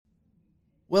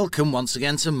Welcome once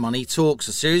again to Money Talks,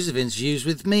 a series of interviews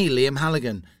with me, Liam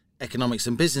Halligan, Economics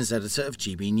and Business Editor of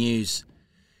GB News.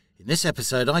 In this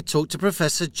episode, I talked to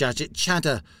Professor Jajit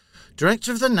Chadha,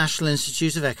 Director of the National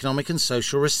Institute of Economic and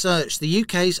Social Research, the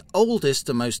UK's oldest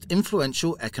and most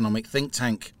influential economic think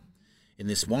tank. In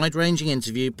this wide-ranging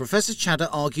interview, Professor Chadha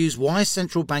argues why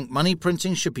central bank money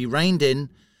printing should be reined in,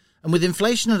 and with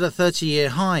inflation at a 30-year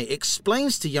high,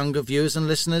 explains to younger viewers and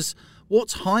listeners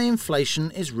what high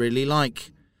inflation is really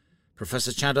like.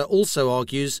 Professor Chadha also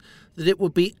argues that it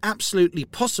would be absolutely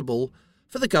possible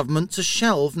for the government to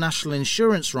shelve national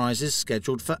insurance rises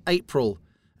scheduled for April,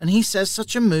 and he says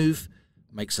such a move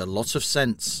makes a lot of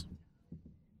sense.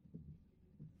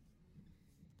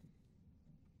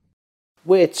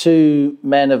 We're two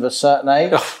men of a certain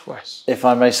age, if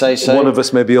I may say so. One of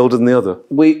us may be older than the other.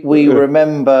 We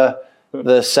remember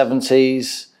the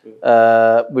 70s,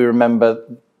 we remember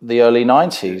the early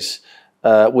 90s.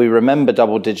 We remember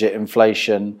double-digit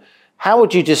inflation. How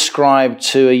would you describe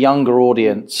to a younger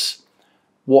audience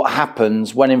what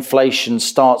happens when inflation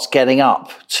starts getting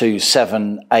up to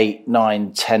 7, 8,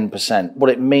 9, 10%? What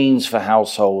it means for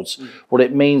households, what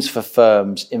it means for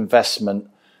firms, investment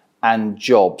and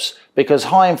jobs? Because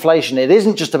high inflation, it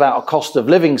isn't just about a cost of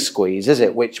living squeeze, is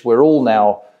it? Which we're all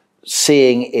now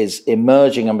seeing is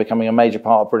emerging and becoming a major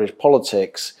part of British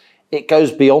politics. It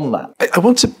goes beyond that. I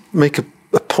want to make a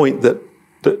point that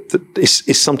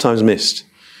is sometimes missed.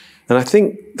 And I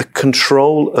think the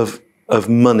control of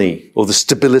money, or the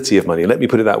stability of money, let me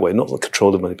put it that way, not the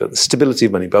control of money, but the stability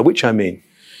of money, by which I mean,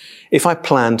 if I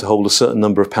plan to hold a certain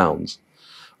number of pounds,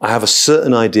 I have a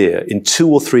certain idea in 2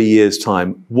 or 3 years'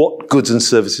 time what goods and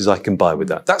services I can buy with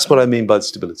that. That's what I mean by the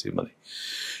stability of money.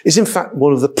 It's in fact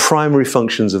one of the primary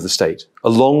functions of the state,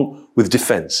 along with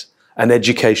defence and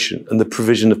education and the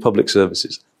provision of public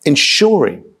services.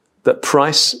 Ensuring that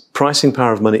pricing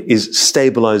power of money is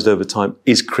stabilised over time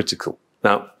is critical.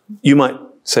 Now, you might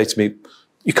say to me,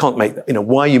 you can't make that,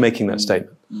 why are you making that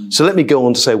statement? So let me go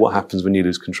on to say what happens when you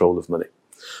lose control of money.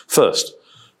 First,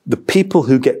 the people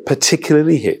who get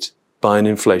particularly hit by an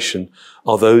inflation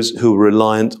are those who are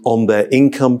reliant on their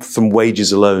income from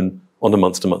wages alone on a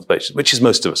month-to-month basis, which is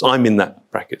most of us. I'm in that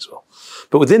bracket as well.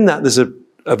 But within that, there's a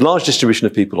large distribution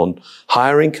of people on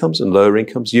higher incomes and lower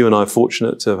incomes. You and I are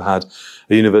fortunate to have had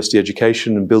a university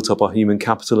education and built up our human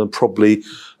capital and probably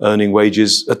earning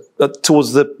wages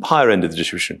towards the higher end of the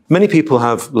distribution. Many people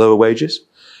have lower wages.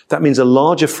 That means a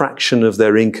larger fraction of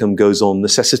their income goes on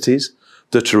necessities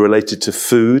that are related to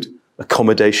food,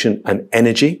 accommodation and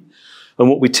energy. And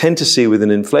what we tend to see with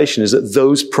an inflation is that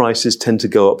those prices tend to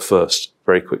go up first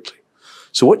very quickly.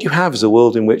 So what you have is a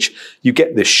world in which you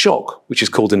get this shock, which is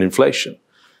called an inflation.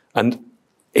 And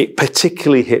it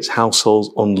particularly hits households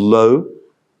on low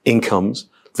incomes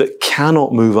that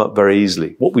cannot move up very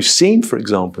easily. What we've seen, for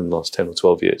example, in the last 10 or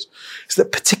 12 years, is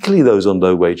that particularly those on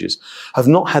low wages have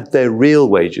not had their real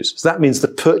wages. So that means the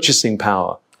purchasing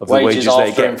power of the wages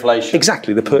they get. Inflation.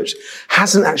 Exactly. The purchase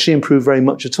hasn't actually improved very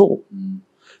much at all.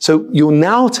 So you're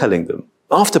now telling them,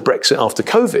 after Brexit, after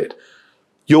COVID,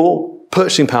 your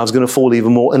purchasing power is going to fall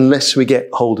even more unless we get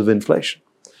hold of inflation.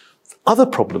 Other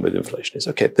problem with inflation is,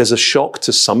 okay, there's a shock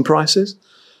to some prices,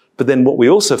 but then what we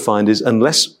also find is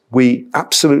unless we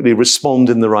absolutely respond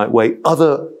in the right way,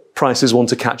 other prices want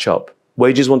to catch up.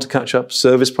 Wages want to catch up,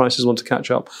 service prices want to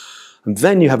catch up, and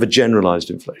then you have a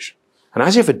generalized inflation. And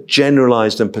as you have a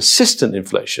generalized and persistent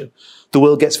inflation, the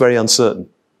world gets very uncertain.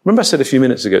 Remember I said a few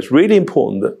minutes ago, it's really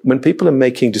important that when people are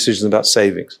making decisions about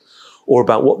savings or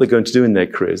about what they're going to do in their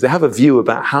careers, they have a view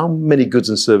about how many goods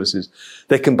and services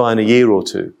they can buy in a year or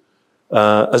two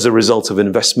as a result of an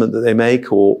investment that they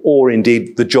make or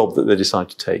indeed the job that they decide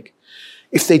to take.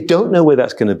 If they don't know where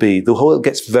that's going to be, the whole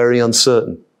gets very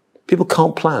uncertain. People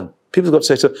can't plan. People have got to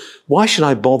say, so why should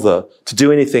I bother to do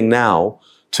anything now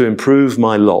to improve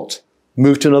my lot,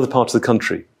 move to another part of the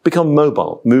country, become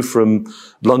mobile, move from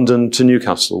London to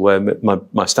Newcastle where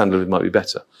my standard of living might be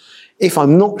better, if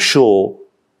I'm not sure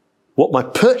what my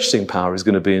purchasing power is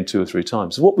going to be in 2 or 3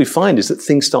 times? What we find is that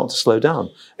things start to slow down.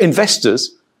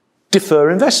 Investors defer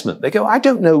investment. They go, I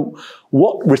don't know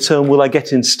what return will I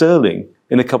get in sterling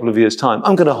in a couple of years' time.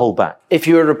 I'm going to hold back. If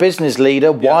you were a business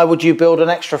leader, why would you build an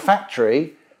extra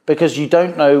factory? Because you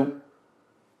don't know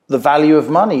the value of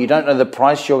money. You don't know the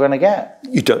price you're going to get.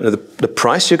 You don't know the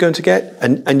price you're going to get,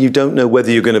 and you don't know whether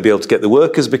you're going to be able to get the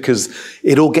workers because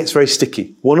it all gets very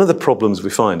sticky. One of the problems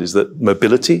we find is that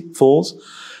mobility falls.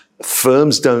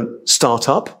 Firms don't start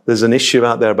up. There's an issue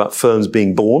out there about firms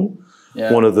being born.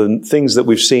 Yeah. One of the things that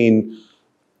we've seen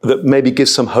that maybe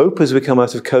gives some hope as we come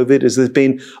out of COVID is there's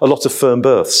been a lot of firm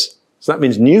births. So that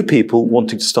means new people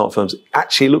wanting to start firms.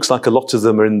 Actually, it looks like a lot of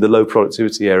them are in the low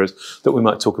productivity areas that we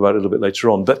might talk about a little bit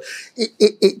later on. But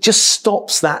it just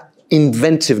stops that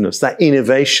inventiveness, that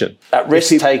innovation. That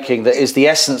risk-taking that is the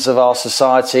essence of our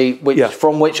society,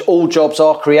 from which all jobs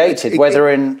are created, whether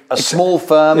in a small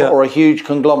firm or a huge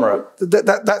conglomerate.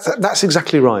 That's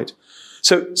exactly right.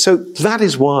 So that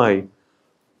is why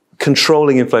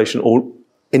controlling inflation or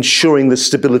ensuring the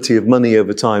stability of money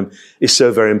over time is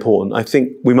so very important. I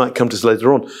think we might come to this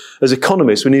later on. As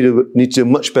economists, we need to do a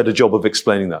much better job of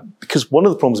explaining that. Because one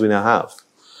of the problems we now have,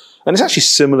 and it's actually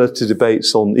similar to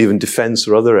debates on even defence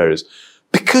or other areas,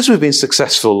 because we've been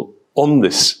successful on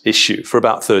this issue for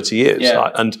about 30 years,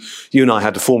 and you and I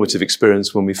had a formative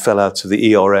experience when we fell out of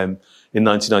the ERM in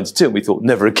 1992, and we thought,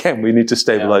 never again, we need to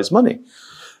stabilise money.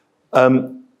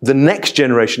 The next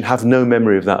generation have no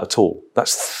memory of that at all.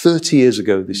 That's 30 years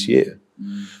ago this year.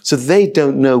 So they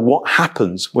don't know what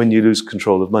happens when you lose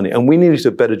control of money. And we need to do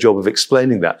a better job of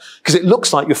explaining that. Because it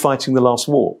looks like you're fighting the last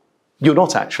war. You're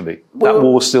not actually. That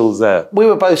war still is there. We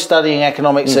were both studying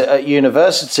economics at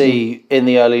university in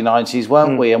the early 90s,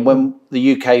 weren't we? And when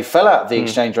the UK fell out of the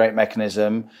exchange rate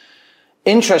mechanism,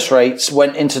 interest rates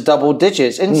went into double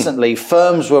digits instantly.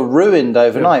 Firms were ruined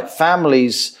overnight.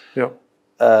 Families...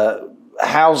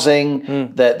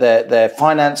 housing, their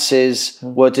finances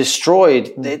were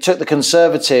destroyed. It took the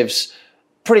Conservatives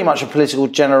pretty much a political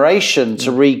generation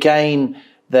to regain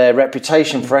their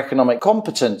reputation for economic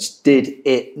competence, did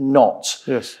it not?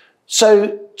 Yes.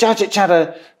 So, Jajat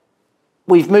Chadha,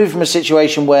 we've moved from a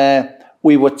situation where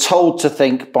we were told to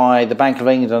think by the Bank of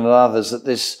England and others that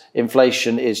this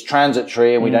inflation is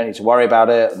transitory and we don't need to worry about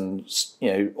it, and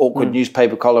awkward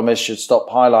newspaper columnists should stop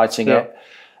highlighting it.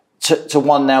 To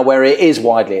one now where it is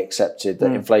widely accepted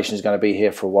that inflation is going to be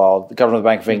here for a while. The Governor of the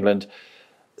Bank of England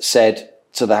said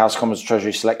to the House Commons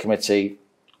Treasury Select Committee,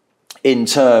 in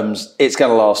terms, it's going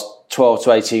to last 12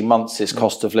 to 18 months, this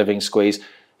cost of living squeeze.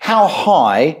 How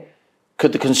high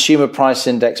could the Consumer Price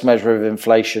Index measure of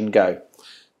inflation go?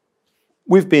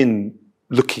 We've been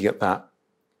looking at that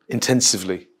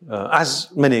intensively,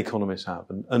 as many economists have.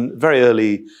 And very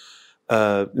early...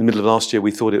 in the middle of last year,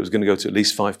 we thought it was going to go to at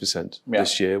least 5%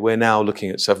 this year. We're now looking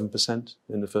at 7%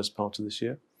 in the first part of this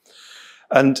year.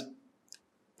 And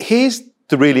here's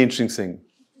the really interesting thing.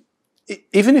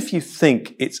 Even if you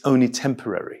think it's only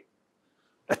temporary,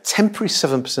 a temporary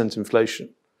 7% inflation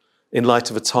in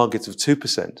light of a target of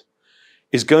 2%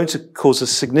 is going to cause a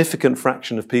significant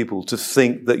fraction of people to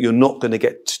think that you're not going to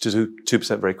get to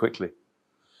 2% very quickly.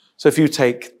 So if you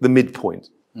take the midpoint,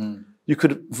 you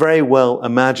could very well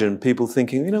imagine people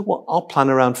thinking, you know what, I'll plan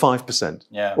around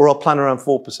 5%, or I'll plan around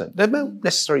 4%. They won't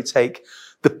necessarily take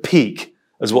the peak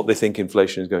as what they think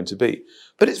inflation is going to be.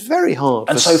 But it's very hard.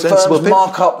 And so firms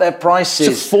mark up their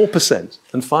prices. To 4%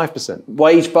 and 5%.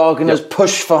 Wage bargainers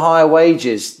push for higher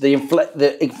wages. The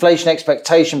inflation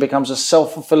expectation becomes a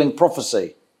self-fulfilling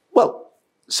prophecy. Well,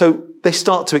 so they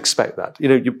start to expect that.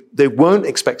 They won't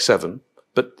expect 7,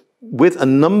 but with a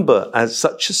number as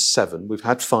such as 7, we've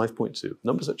had 5.2,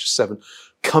 numbers such as 7,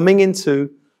 coming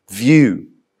into view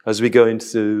as we go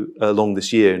into along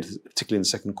this year, particularly in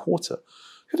the second quarter.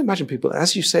 You could imagine people,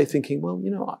 as you say, thinking, well,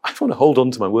 I want to hold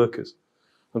on to my workers.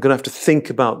 I'm going to have to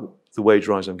think about the wage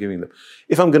rise I'm giving them.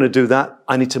 If I'm going to do that,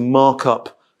 I need to mark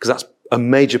up, because that's a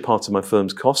major part of my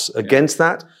firm's costs, against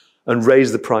that, and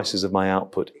raise the prices of my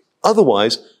output.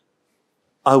 Otherwise,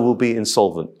 I will be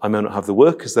insolvent. I may not have the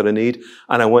workers that I need,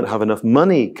 and I won't have enough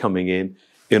money coming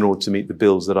in order to meet the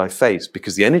bills that I face,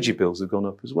 because the energy bills have gone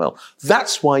up as well.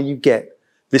 That's why you get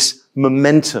this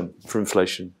momentum for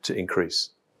inflation to increase.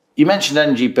 You mentioned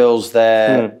energy bills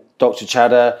there, Dr.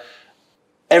 Chadha.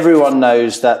 Everyone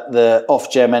knows that the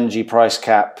Ofgem energy price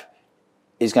cap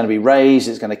is going to be raised.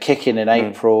 It's going to kick in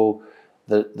April.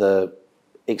 The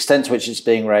extent to which it's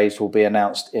being raised will be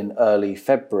announced in early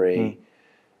February.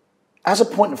 As a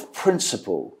point of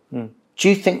principle, do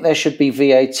you think there should be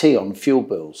VAT on fuel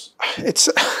bills? It's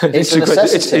a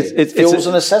necessity. Fuel's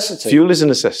a necessity. Fuel is a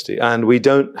necessity, and we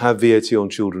don't have VAT on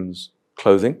children's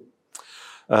clothing.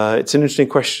 It's an interesting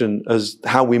question as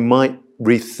how we might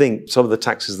rethink some of the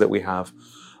taxes that we have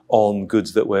on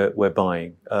goods that we're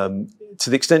buying. To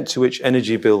the extent to which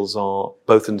energy bills are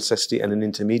both a necessity and an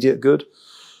intermediate good,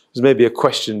 there's maybe a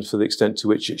question for the extent to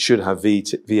which it should have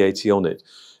VAT on it.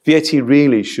 VAT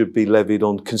really should be levied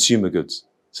on consumer goods,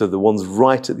 so the ones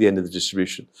right at the end of the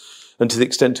distribution. And to the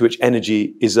extent to which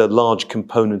energy is a large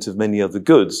component of many other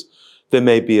goods, there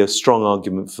may be a strong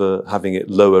argument for having it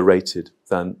lower rated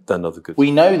than other goods. We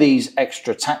know these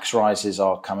extra tax rises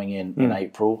are coming in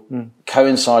April,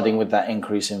 coinciding with that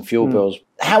increase in fuel bills.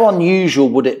 How unusual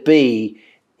would it be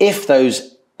if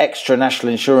those extra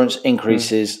national insurance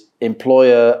increases,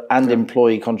 employer and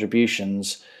employee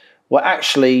contributions were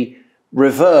actually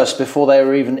reversed before they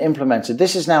were even implemented.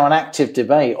 This is now an active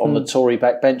debate on the Tory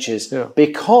backbenches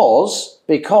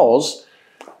because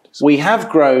we have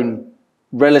grown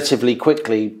relatively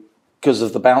quickly because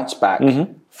of the bounce back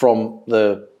from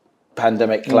the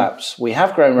pandemic collapse. We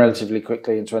have grown relatively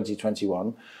quickly in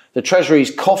 2021. The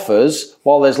Treasury's coffers,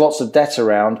 while there's lots of debt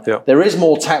around, there is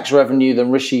more tax revenue than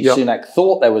Rishi Sunak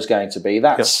thought there was going to be.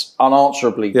 That's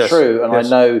unanswerably true. And I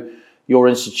know your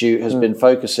institute has been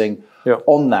focusing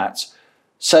on that.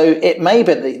 So it may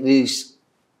be that these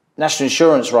national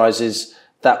insurance rises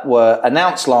that were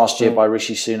announced last year by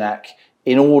Rishi Sunak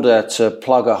in order to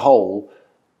plug a hole,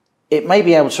 it may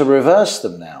be able to reverse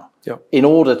them now in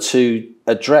order to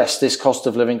address this cost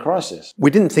of living crisis.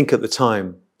 We didn't think at the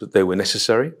time that they were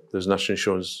necessary, those national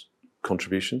insurance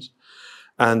contributions.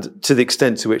 And to the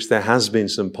extent to which there has been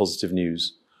some positive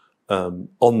news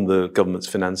on the government's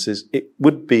finances, it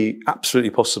would be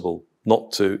absolutely possible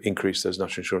not to increase those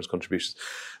national insurance contributions.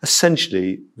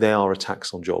 Essentially, they are a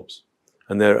tax on jobs.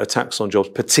 And they're a tax on jobs,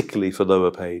 particularly for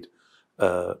lower paid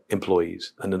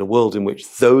employees. And in a world in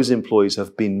which those employees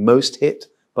have been most hit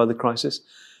by the crisis,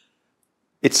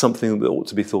 it's something that ought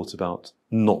to be thought about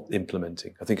not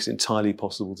implementing. I think it's entirely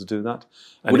possible to do that.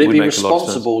 And would it be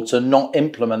responsible to not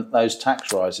implement those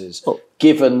tax rises,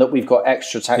 given that we've got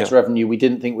extra tax revenue we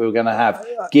didn't think we were going to have,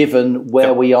 given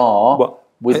where we are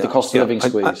with the cost of living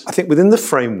squeeze? I think within the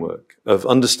framework of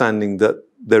understanding that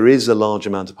there is a large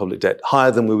amount of public debt,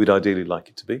 higher than we would ideally like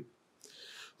it to be,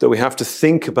 that we have to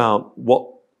think about what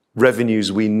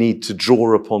revenues we need to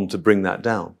draw upon to bring that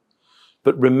down.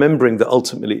 But remembering that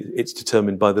ultimately it's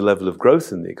determined by the level of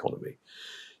growth in the economy,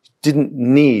 didn't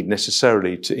need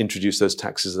necessarily to introduce those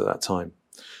taxes at that time.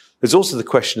 There's also the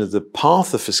question of the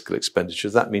path of fiscal expenditure.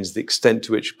 That means the extent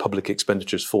to which public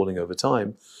expenditure is falling over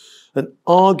time. And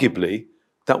arguably,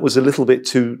 that was a little bit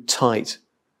too tight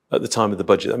at the time of the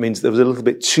budget. That means there was a little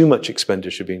bit too much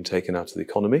expenditure being taken out of the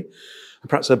economy. And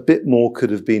perhaps a bit more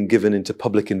could have been given into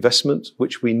public investment,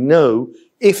 which we know,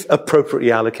 if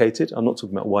appropriately allocated, I'm not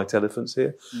talking about white elephants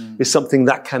here, is something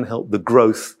that can help the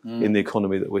growth in the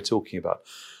economy that we're talking about.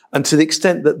 And to the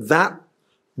extent that that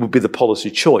would be the policy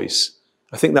choice,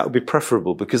 I think that would be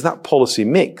preferable, because that policy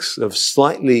mix of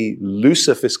slightly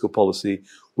looser fiscal policy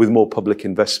with more public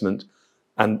investment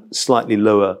and slightly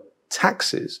lower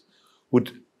taxes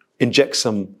would inject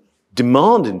some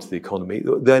demand into the economy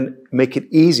that would then make it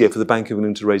easier for the Bank of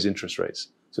England to raise interest rates.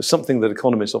 So something that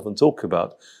economists often talk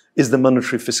about is the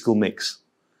monetary fiscal mix.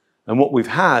 And what we've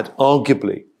had,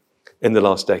 arguably, in the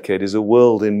last decade is a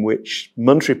world in which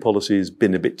monetary policy has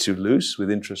been a bit too loose, with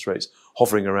interest rates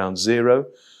hovering around zero,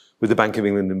 with the Bank of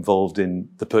England involved in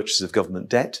the purchase of government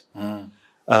debt.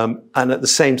 And at the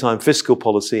same time, fiscal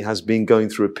policy has been going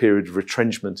through a period of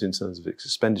retrenchment in terms of its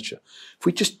expenditure. If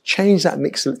we just change that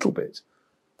mix a little bit,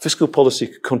 fiscal policy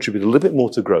could contribute a little bit more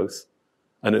to growth,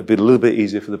 and it would be a little bit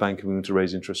easier for the Bank of England to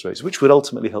raise interest rates, which would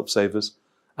ultimately help savers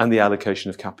and the allocation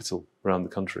of capital around the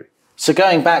country. So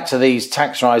going back to these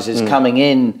tax rises coming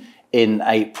in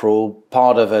April,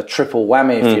 part of a triple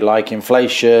whammy, if you like,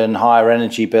 inflation, higher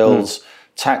energy bills,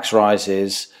 tax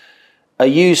rises, are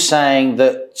you saying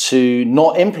that to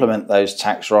not implement those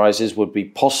tax rises would be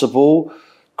possible,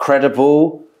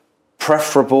 credible,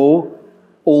 preferable,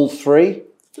 all three?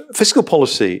 Fiscal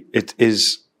policy, it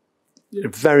is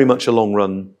very much a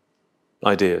long-run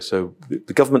idea. So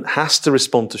the government has to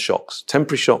respond to shocks,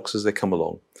 temporary shocks as they come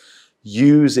along,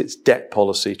 use its debt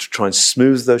policy to try and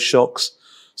smooth those shocks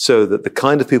so that the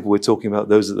kind of people we're talking about,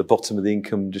 those at the bottom of the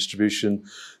income distribution,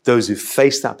 those who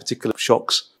face that particular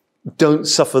shocks, don't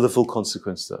suffer the full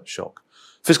consequence of that shock.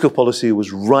 Fiscal policy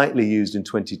was rightly used in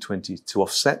 2020 to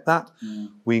offset that.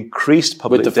 We increased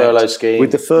public debt. With the furlough scheme.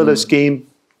 With the furlough scheme.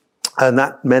 And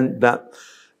that meant that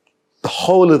the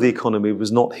whole of the economy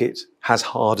was not hit as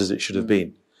hard as it should have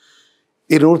been.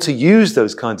 In order to use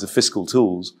those kinds of fiscal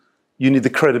tools, you need the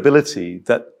credibility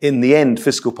that in the end,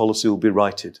 fiscal policy will be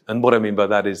righted. And what I mean by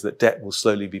that is that debt will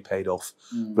slowly be paid off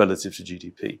relative to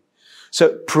GDP.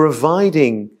 So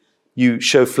providing you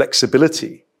show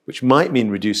flexibility, which might mean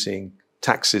reducing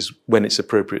taxes when it's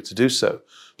appropriate to do so,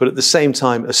 but at the same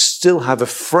time, still have a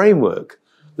framework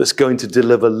that's going to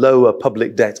deliver lower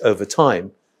public debt over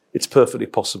time, it's perfectly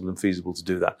possible and feasible to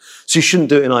do that. So you shouldn't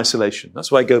do it in isolation.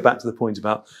 That's why I go back to the point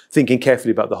about thinking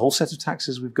carefully about the whole set of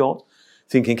taxes we've got,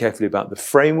 thinking carefully about the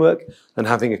framework, and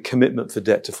having a commitment for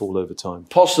debt to fall over time.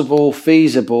 Possible,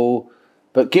 feasible,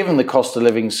 but given the cost of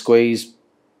living squeeze,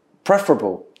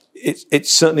 preferable.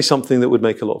 It's certainly something that would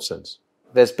make a lot of sense.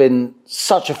 There's been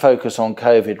such a focus on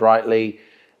COVID, rightly.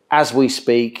 As we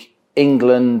speak,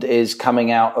 England is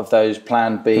coming out of those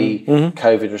Plan B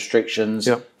COVID restrictions.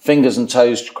 Yeah. Fingers and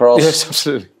toes crossed. Yes,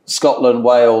 absolutely. Scotland,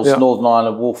 Wales, Yeah. Northern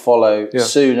Ireland will follow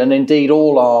soon. And indeed,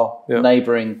 all our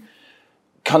neighbouring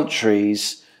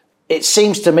countries. It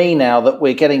seems to me now that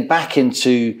we're getting back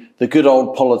into the good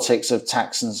old politics of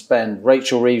tax and spend.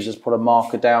 Rachel Reeves has put a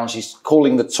marker down. She's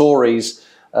calling the Tories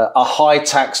a high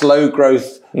tax, low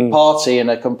growth party, and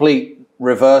a complete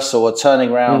reversal, a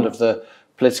turning round of the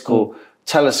political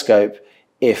telescope,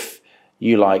 if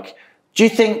you like. Do you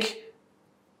think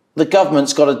the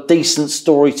government's got a decent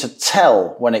story to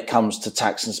tell when it comes to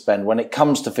tax and spend, when it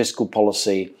comes to fiscal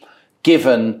policy,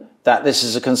 given that this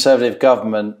is a Conservative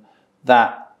government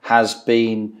that has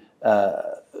been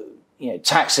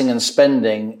taxing and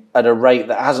spending at a rate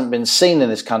that hasn't been seen in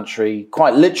this country,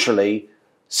 quite literally,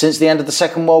 since the end of the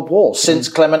Second World War, since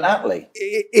Clement Attlee?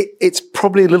 It's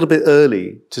probably a little bit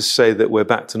early to say that we're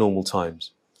back to normal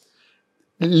times.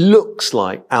 It looks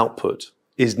like output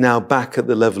is now back at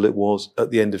the level it was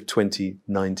at the end of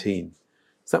 2019.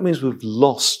 So that means we've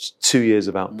lost 2 years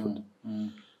of output.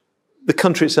 The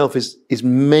country itself is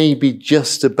maybe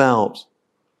just about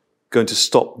going to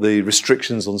stop the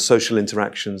restrictions on social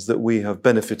interactions that we have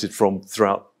benefited from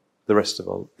throughout the rest of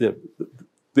our,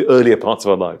 the earlier parts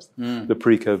of our lives, the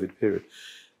pre-COVID period.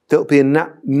 There'll be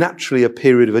naturally a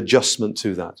period of adjustment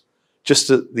to that. Just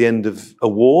at the end of a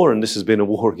war, and this has been a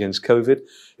war against COVID,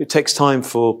 it takes time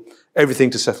for everything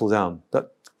to settle down.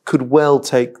 That could well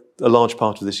take a large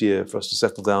part of this year for us to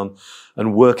settle down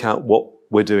and work out what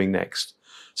we're doing next.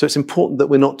 So it's important that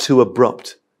we're not too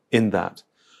abrupt in that.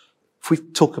 If we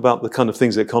talk about the kind of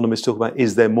things that economists talk about,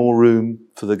 is there more room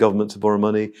for the government to borrow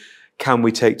money? Can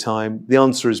we take time? The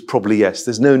answer is probably yes.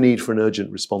 There's no need for an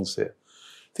urgent response here.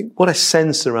 I think what I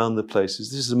sense around the place is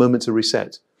this is a moment to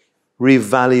reset,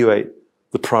 reevaluate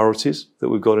the priorities that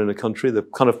we've got in a country. The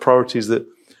kind of priorities that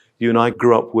you and I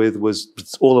grew up with was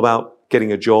it's all about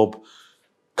getting a job,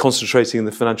 concentrating in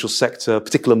the financial sector, a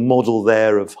particular model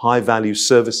there of high-value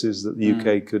services that the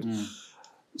UK could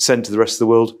send to the rest of the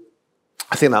world.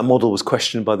 I think that model was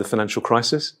questioned by the financial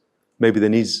crisis. Maybe there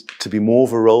needs to be more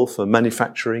of a role for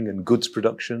manufacturing and goods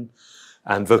production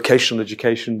and vocational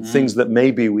education, things that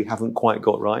maybe we haven't quite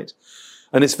got right.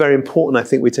 And it's very important, I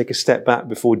think, we take a step back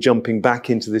before jumping back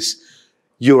into this,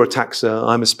 you're a taxer,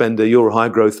 I'm a spender, you're a high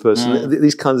growth person.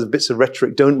 These kinds of bits of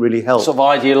rhetoric don't really help. Sort of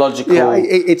ideological,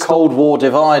 it's Cold War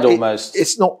divide almost.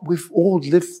 It's not, we've all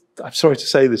lived, I'm sorry to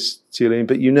say this to you, Liam,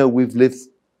 but we've lived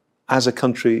as a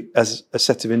country, as a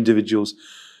set of individuals,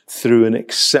 through an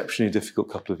exceptionally difficult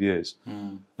couple of years.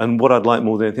 And what I'd like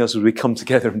more than anything else is we come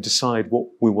together and decide what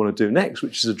we want to do next,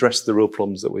 which is address the real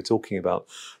problems that we're talking about,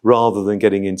 rather than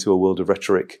getting into a world of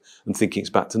rhetoric and thinking it's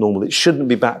back to normal. It shouldn't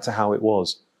be back to how it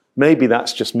was. Maybe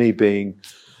that's just me being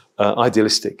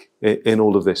idealistic in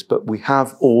all of this, but we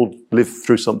have all lived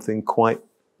through something quite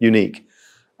unique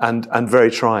and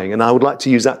very trying. And I would like to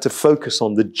use that to focus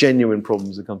on the genuine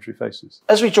problems the country faces.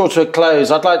 As we draw to a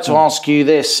close, I'd like to ask you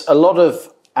this. A lot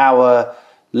of our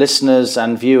listeners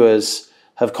and viewers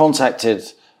have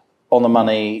contacted On the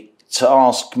Money to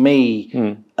ask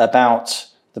me about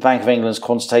the Bank of England's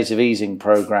quantitative easing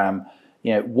programme.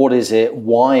 What is it?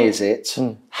 Why is it?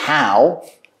 How?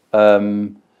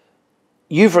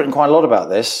 You've written quite a lot about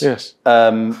this. Yes.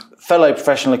 Fellow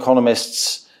professional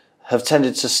economists have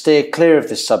tended to steer clear of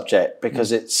this subject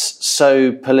because it's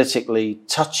so politically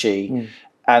touchy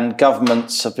and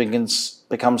governments have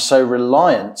become so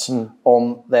reliant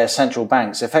on their central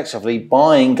banks, effectively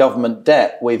buying government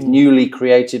debt with newly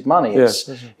created money. It's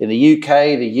in the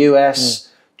UK, the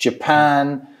US,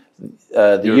 Japan,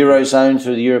 the Eurozone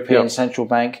through the European Central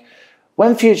Bank.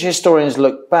 When future historians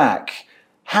look back,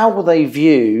 how will they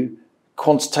view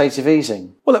quantitative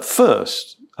easing? Well, at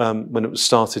first, when it was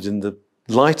started in the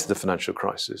light of the financial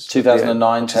crisis.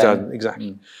 2009, 10.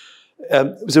 Exactly.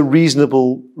 It was a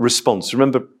reasonable response.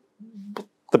 Remember,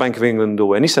 the Bank of England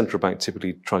or any central bank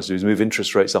typically tries to do is move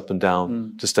interest rates up and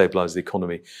down to stabilise the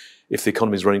economy. If the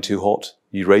economy is running too hot,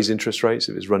 you raise interest rates.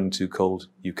 If it's running too cold,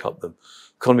 you cut them.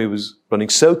 The economy was running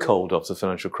so cold after the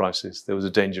financial crisis, there was a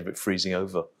danger of it freezing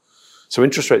over. So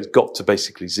interest rates got to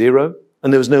basically zero,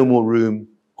 and there was no more room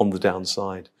on the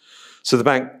downside. So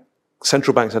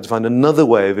central banks had to find another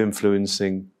way of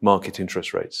influencing market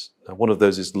interest rates. Now, one of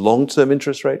those is long-term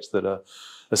interest rates that are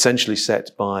essentially set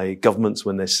by governments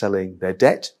when they're selling their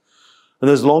debt. And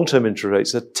those long-term interest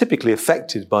rates are typically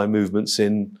affected by movements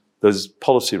in those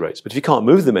policy rates. But if you can't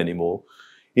move them anymore,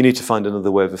 you need to find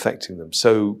another way of affecting them.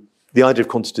 So the idea of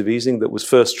quantitative easing that was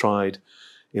first tried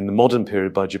in the modern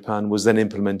period by Japan was then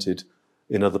implemented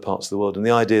in other parts of the world. And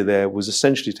the idea there was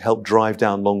essentially to help drive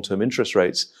down long-term interest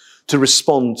rates to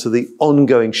respond to the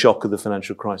ongoing shock of the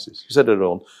financial crisis. You said it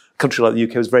on. A country like the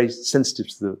UK was very sensitive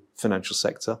to the financial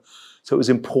sector. So it was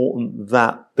important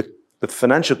that the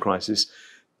financial crisis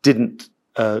didn't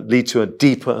lead to a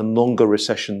deeper and longer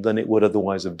recession than it would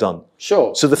otherwise have done.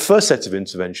 Sure. So the first set of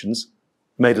interventions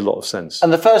made a lot of sense.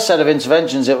 And the first set of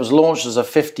interventions, it was launched as a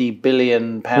 £50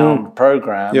 billion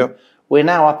programme. Yeah. We're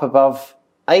now up above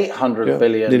 800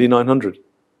 billion. Nearly 900.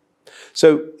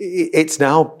 So it's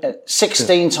now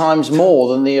 16 times more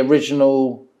than the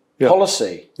original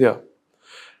policy. Yeah.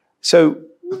 So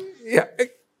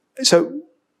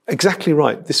exactly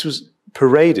right. This was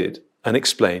paraded and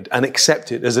explained and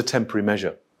accepted as a temporary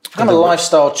measure. It's kind of a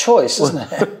lifestyle choice,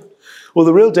 isn't it? Well,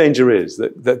 the real danger is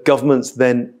that governments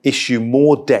then issue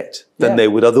more debt than they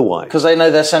would otherwise. Because they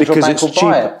know their central bank will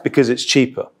buy it. Because it's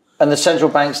cheaper. And the central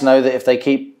banks know that if they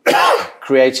keep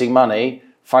creating money,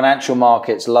 financial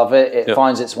markets love it. It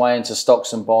finds its way into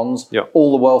stocks and bonds. Yeah.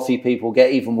 All the wealthy people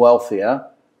get even wealthier.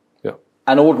 Yeah.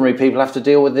 And ordinary people have to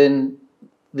deal with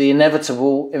the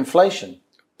inevitable inflation.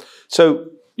 So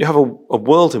you have a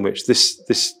world in which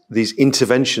these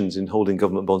interventions in holding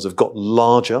government bonds have got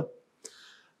larger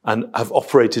and have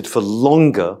operated for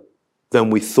longer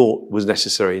than we thought was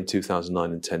necessary in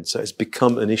 2009 and 10. So it's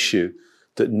become an issue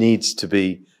that needs to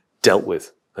be dealt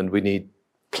with. And we need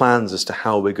plans as to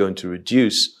how we're going to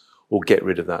reduce or get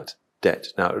rid of that debt.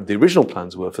 Now, the original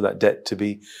plans were for that debt to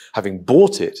be, having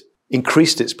bought it,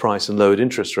 increased its price and lowered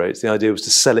interest rates. The idea was to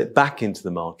sell it back into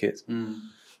the market.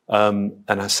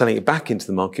 And selling it back into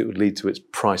the market would lead to its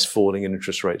price falling and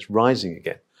interest rates rising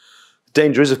again. The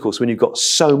danger is, of course, when you've got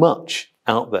so much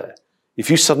out there, if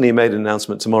you suddenly made an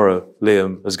announcement tomorrow,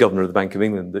 Liam, as Governor of the Bank of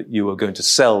England, that you were going to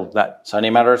sell that... It's only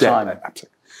a matter of time.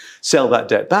 Sell that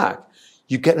debt back,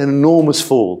 you get an enormous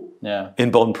fall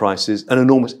in bond prices, an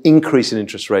enormous increase in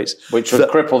interest rates. Which would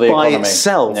cripple the economy. By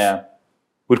itself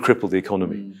would cripple the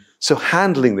economy. So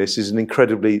handling this is an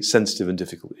incredibly sensitive and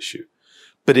difficult issue.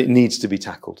 But it needs to be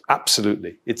tackled.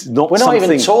 Absolutely. It's not We're not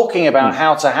even talking about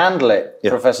how to handle it,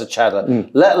 Professor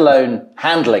Chadha, let alone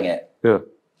handling it. Yeah.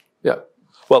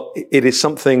 Well, it is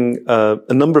something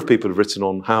a number of people have written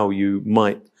on, how you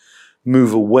might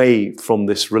move away from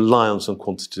this reliance on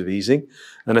quantitative easing.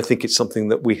 And I think it's something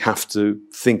that we have to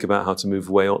think about how to move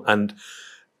away on and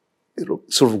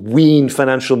sort of wean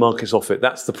financial markets off it.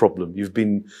 That's the problem. You've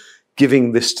been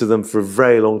giving this to them for a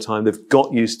very long time. They've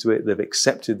got used to it. They've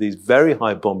accepted these very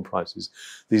high bond prices,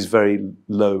 these very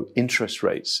low interest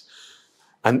rates.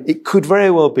 And it could very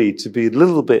well be, to be a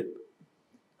little bit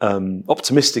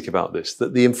optimistic about this,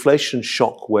 that the inflation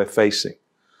shock we're facing,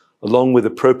 along with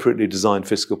appropriately designed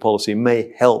fiscal policy,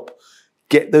 may help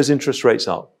get those interest rates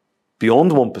up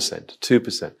beyond 1%,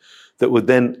 2%, that would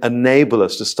then enable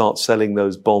us to start selling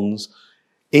those bonds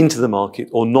into the market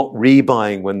or not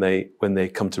rebuying when they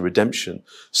come to redemption,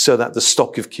 so that the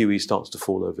stock of QE starts to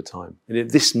fall over time. And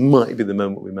this might be the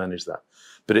moment we manage that.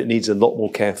 But it needs a lot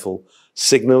more careful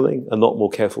signalling, a lot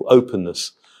more careful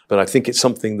openness. But I think it's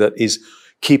something that is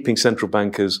keeping central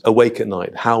bankers awake at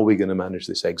night. How are we going to manage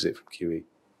this exit from QE?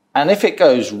 And if it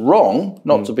goes wrong,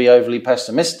 not to be overly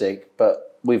pessimistic,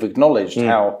 but we've acknowledged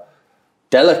how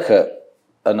delicate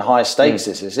and high stakes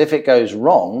this is. If it goes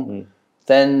wrong,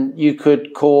 then you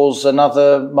could cause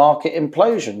another market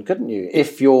implosion, couldn't you?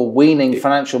 If you're weaning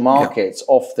financial markets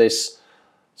off this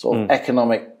sort of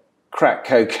economic crack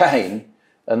cocaine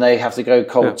and they have to go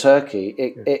cold turkey,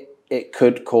 it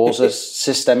could cause a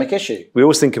systemic issue. We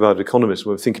always think about economists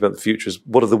when we think about the future as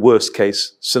what are the worst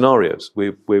case scenarios.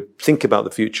 We think about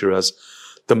the future as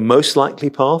the most likely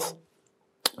path,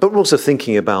 but we're also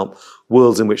thinking about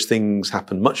worlds in which things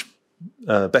happen much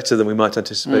better than we might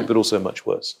anticipate, but also much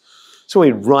worse. So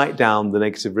when we write down the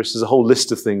negative risks, there's a whole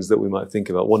list of things that we might think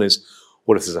about. One is,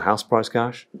 what if there's a house price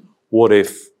crash? What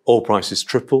if oil prices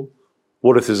triple?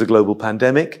 What if there's a global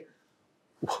pandemic?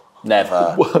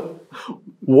 Never.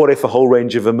 What if a whole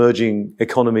range of emerging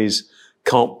economies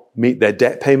can't meet their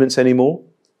debt payments anymore?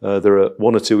 There are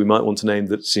one or two we might want to name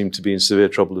that seem to be in severe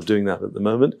trouble of doing that at the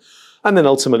moment. And then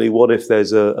ultimately, what if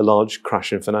there's a large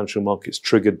crash in financial markets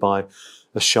triggered by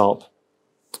a sharp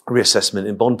reassessment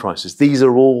in bond prices? These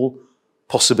are all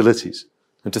possibilities.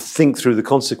 And to think through the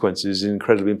consequences is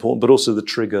incredibly important, but also the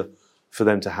trigger for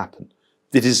them to happen.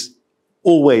 It is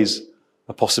always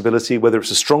a possibility. Whether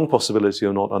it's a strong possibility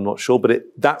or not, I'm not sure, but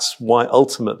that's why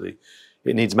ultimately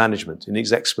it needs management. It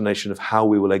needs explanation of how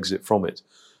we will exit from it,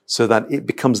 so that it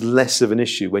becomes less of an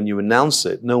issue. When you announce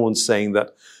it, no one's saying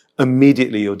that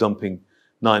immediately you're dumping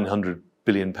 £900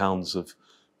 billion of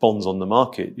bonds on the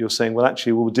market. You're saying, well,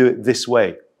 actually, we'll do it this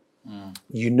way.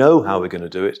 You know how we're going to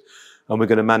do it, and we're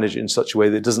going to manage it in such a way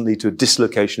that it doesn't lead to a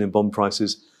dislocation in bond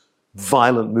prices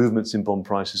violent movements in bond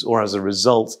prices, or as a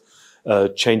result,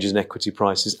 changes in equity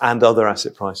prices and other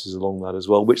asset prices along that as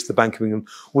well, which the Bank of England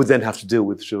would then have to deal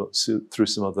with through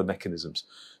some other mechanisms.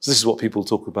 So this is what people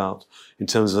talk about in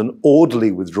terms of an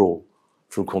orderly withdrawal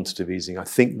from quantitative easing. I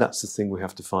think that's the thing we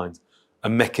have to find, a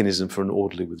mechanism for an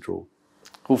orderly withdrawal.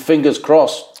 Well, fingers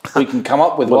crossed we can come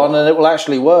up with one and it will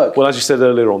actually work. Well, as you said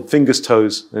earlier on, fingers,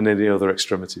 toes, and any other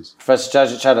extremities. Professor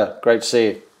Jajat Chadha, great to see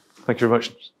you. Thank you very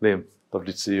much, Liam.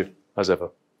 Lovely to see you, as ever.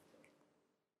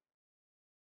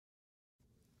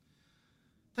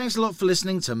 Thanks a lot for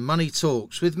listening to Money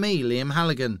Talks with me, Liam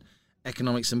Halligan,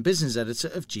 Economics and Business Editor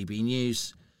of GB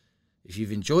News. If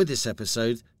you've enjoyed this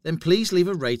episode, then please leave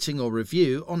a rating or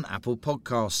review on Apple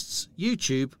Podcasts,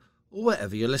 YouTube, or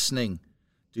wherever you're listening.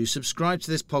 Do subscribe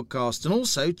to this podcast and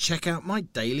also check out my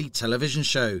daily television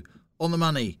show, On the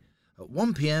Money, at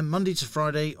 1 p.m. Monday to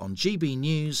Friday on GB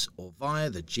News or via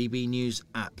the GB News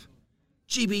app.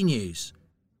 GB News,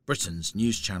 Britain's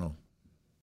news channel.